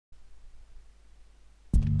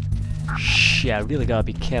shit, I really gotta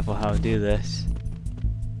be careful how I do this.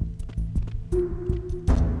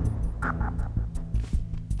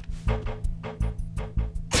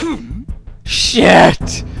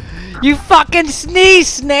 Shit! You fucking sneeze,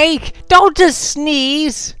 Snake! Don't just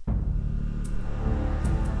sneeze!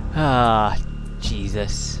 Ah,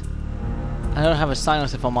 Jesus. I don't have a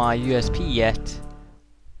silencer for my USP yet.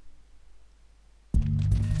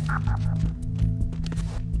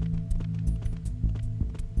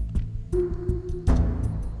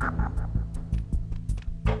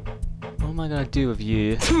 What am I gonna do with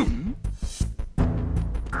you?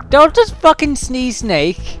 Don't just fucking sneeze,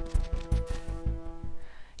 Snake!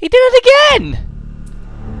 He did it again!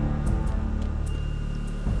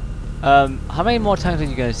 How many more times are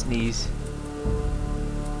you gonna sneeze?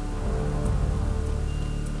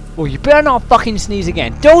 Oh, you better not fucking sneeze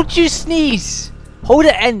again. Don't you sneeze! Hold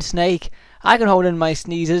it in, Snake. I can hold in my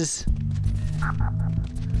sneezes.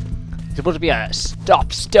 You're supposed to be a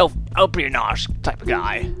stop, stealth, open your nose type of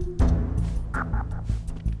guy.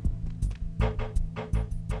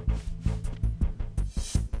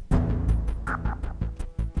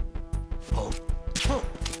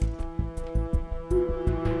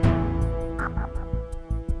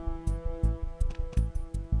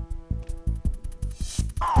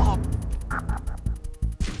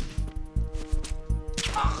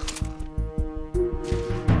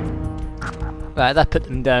 Right, that put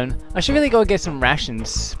them down. I should really go get some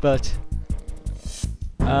rations, but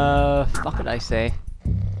fuck what I say.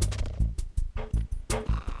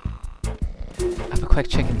 Have a quick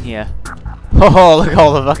check in here. Oh, look,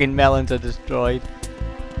 all the fucking melons are destroyed.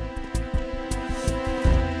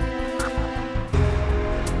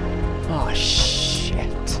 Oh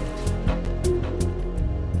shit.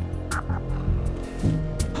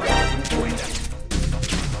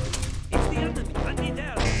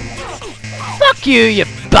 Fuck you, you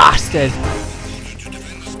bastard!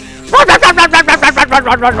 Run, run, run, run, run, run, run, run,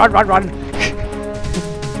 run, run, run, run, run!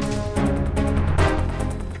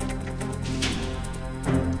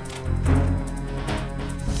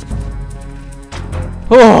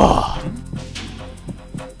 Oh!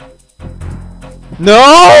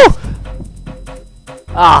 No!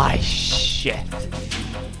 Ah, shit.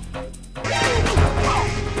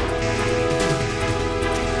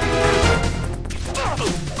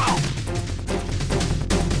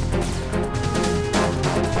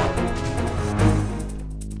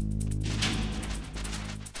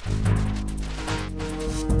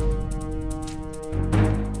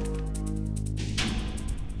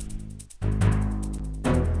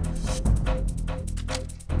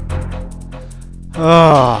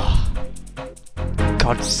 Oh,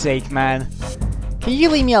 God's sake, man. Can you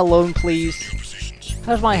leave me alone, please?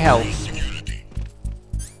 How's my health?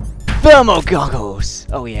 Thermal goggles!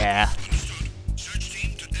 Oh yeah.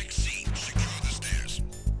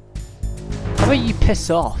 How about you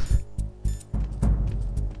piss off?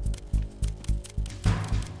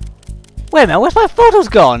 Wait a minute, where's my photos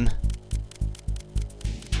gone?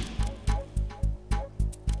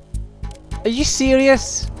 Are you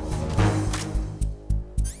serious?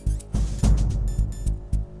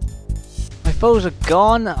 My photos are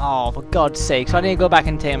gone? Oh, for God's sake, so I need to go back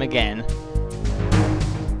and take them again.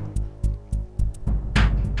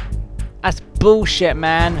 That's bullshit,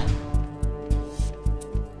 man.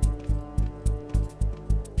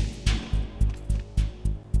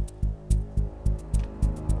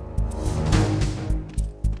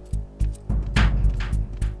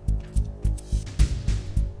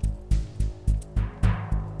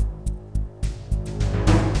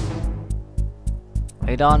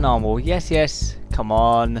 They are normal. Yes, yes. Come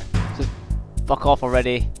on. Just fuck off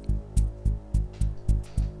already.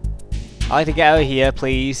 I'd like to get out of here,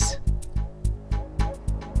 please.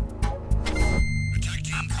 Attack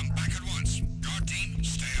team, come back at once. Guard team,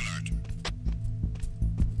 stay alert.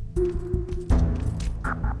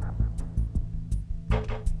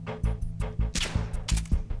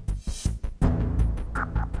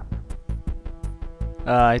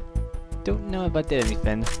 I don't know if I did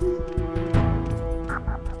anything.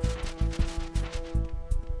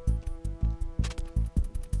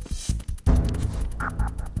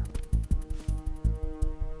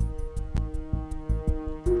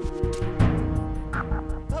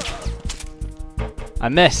 I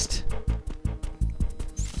missed.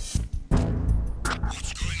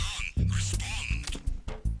 What's going on? Respond.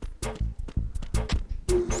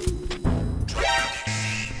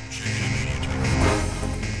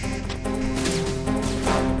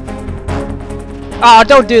 Oh,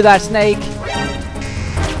 don't do that, Snake.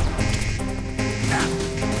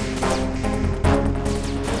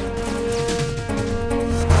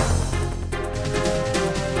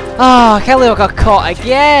 Oh, I can't believe I got caught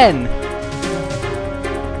again!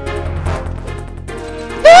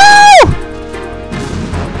 No!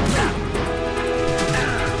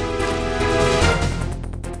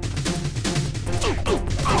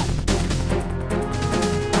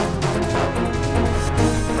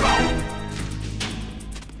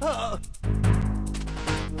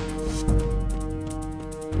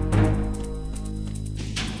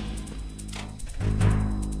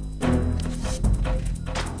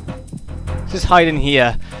 Just hide in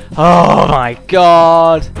here. Oh my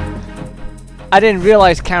god! I didn't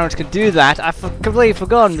realize cameras could do that. I've completely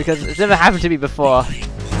forgotten because it's never happened to me before.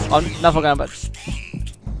 I'm not forgotten, but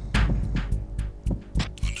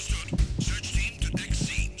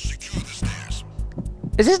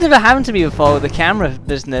it's just never happened to me before with the camera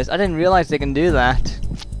business. I didn't realize they can do that.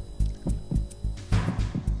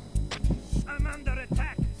 I'm under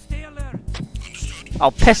attack. Stay alert.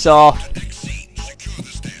 I'll piss off.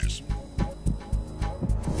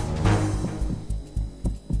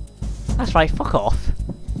 That's right, fuck off.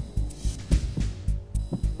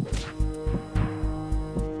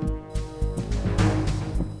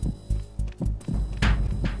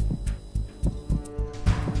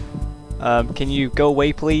 Can you go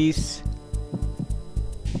away, please?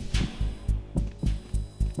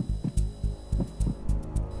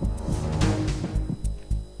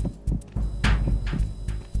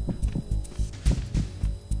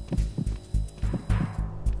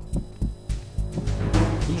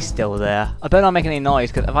 He's still there. I better not make any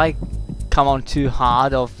noise, because if I come on too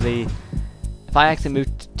hard of the... If I actually move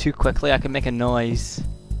too quickly, I can make a noise.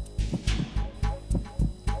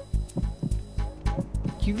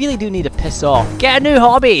 You really do need to piss off. Get a new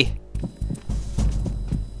hobby!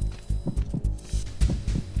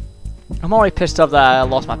 I'm already pissed off that I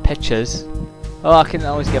lost my pictures. Oh, I can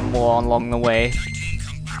always get more along the way.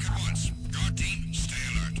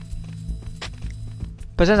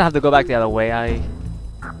 But since I have to go back the other way,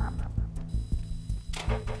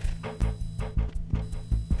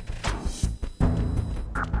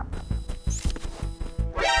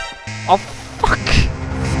 Oh, fuck!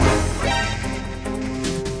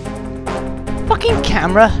 Fucking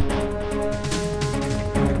camera!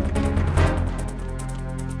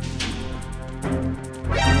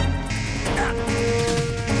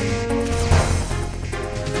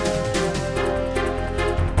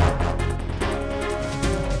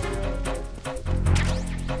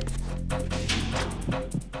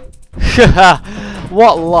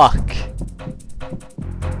 What luck!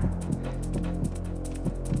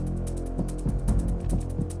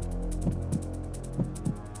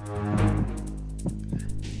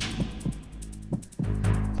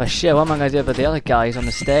 But shit, what am I gonna do about the other guys on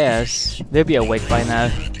the stairs? They'll be awake by now.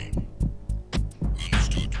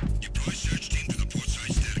 Understood. Deploy search team to the port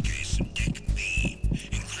side staircase. Deck B.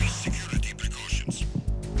 Increase security precautions.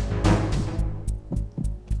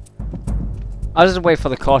 I'll just wait for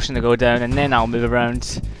the caution to go down and then I'll move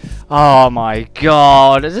around. Oh my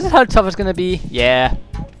god, is this how tough it's gonna be? Yeah.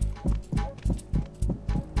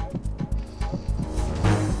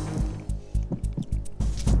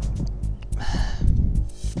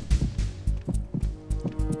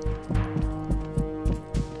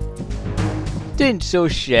 Doing so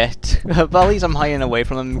shit, but at least I'm hiding away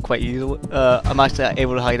from them quite easily. I'm actually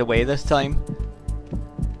able to hide away this time.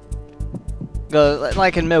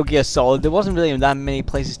 Like in Metal Gear Solid, there wasn't really that many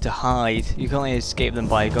places to hide. You can only escape them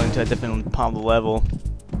by going to a different part of the level.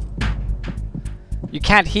 You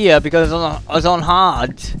can't hear because it's on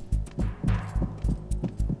hard.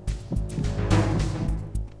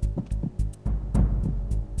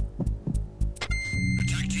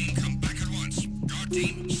 Attack team, come back at once. Guard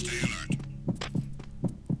team, stay alert.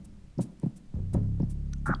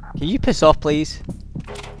 Can you piss off, please?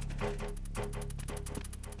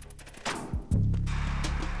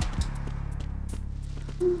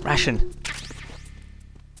 Ration.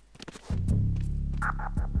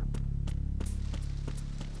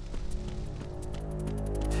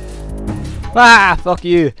 Ah, fuck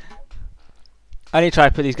you. I need to try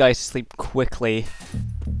to put these guys to sleep quickly.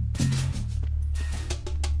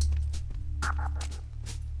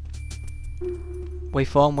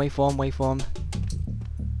 Waveform, waveform, waveform.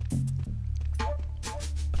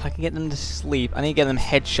 If I can get them to sleep, I need to get them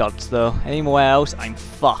headshots though. Anywhere else, I'm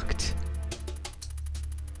fucked.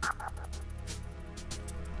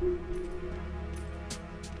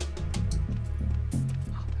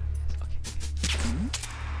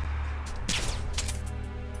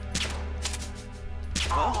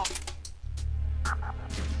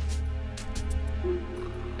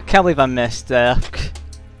 I can't believe I missed there.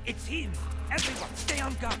 It's him. Everyone, stay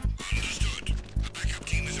on guard. Understood. Backup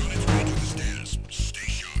team is on its way to the stairs. Stay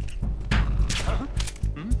sharp.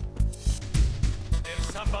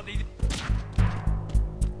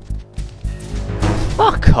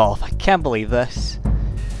 off. I can't believe this.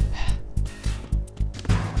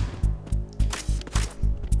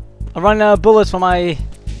 I'm running out of bullets for my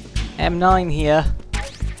M9 here.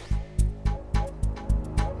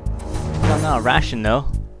 Got no ration though.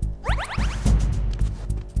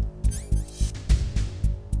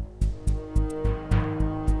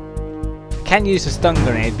 Can't use a stun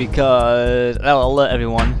grenade because that'll alert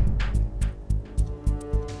everyone.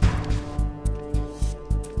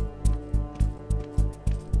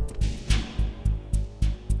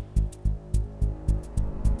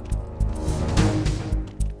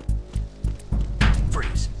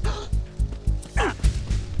 Freeze.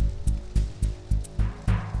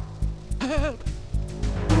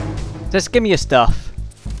 Just give me your stuff.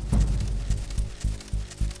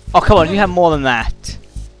 Oh come on, you have more than that.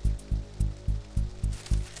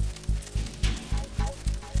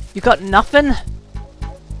 You got nothing? Attack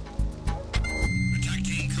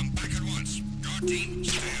team, come back at once. Guard team,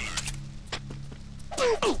 stay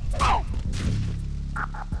alert.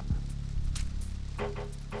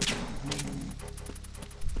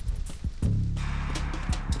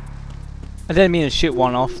 I didn't mean to shoot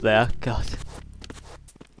one off there. God.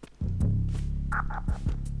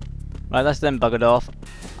 Right, that's them buggered off.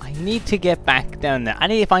 I need to get back down there. I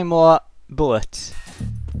need to find more bullets.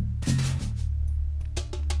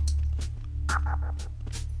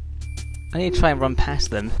 I need to try and run past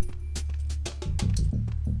them.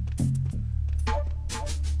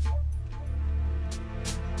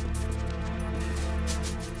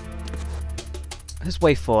 Just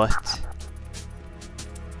wait for it.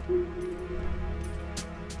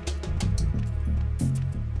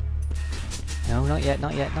 No, not yet,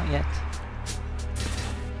 not yet, not yet.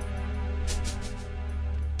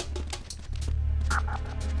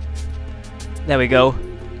 There we go.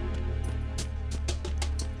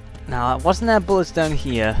 Now, wasn't there bullets down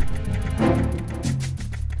here?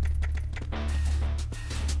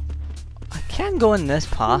 I can go in this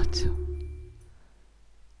part.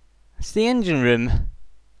 It's the engine room.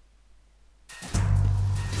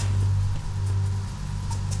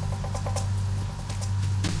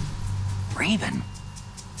 Raven?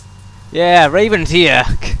 Yeah, Raven's here.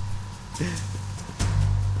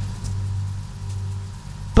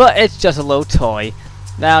 But it's just a little toy.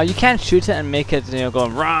 Now, you can shoot it and make it, you know,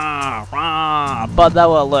 going rah, rah, but that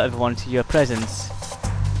will alert everyone to your presence.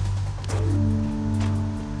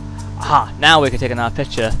 Aha, now we can take another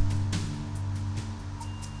picture.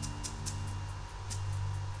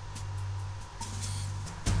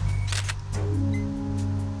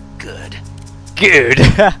 Good. Good!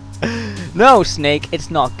 No, Snake,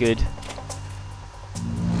 it's not good.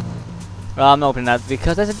 Well, I'm opening that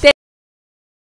because there's a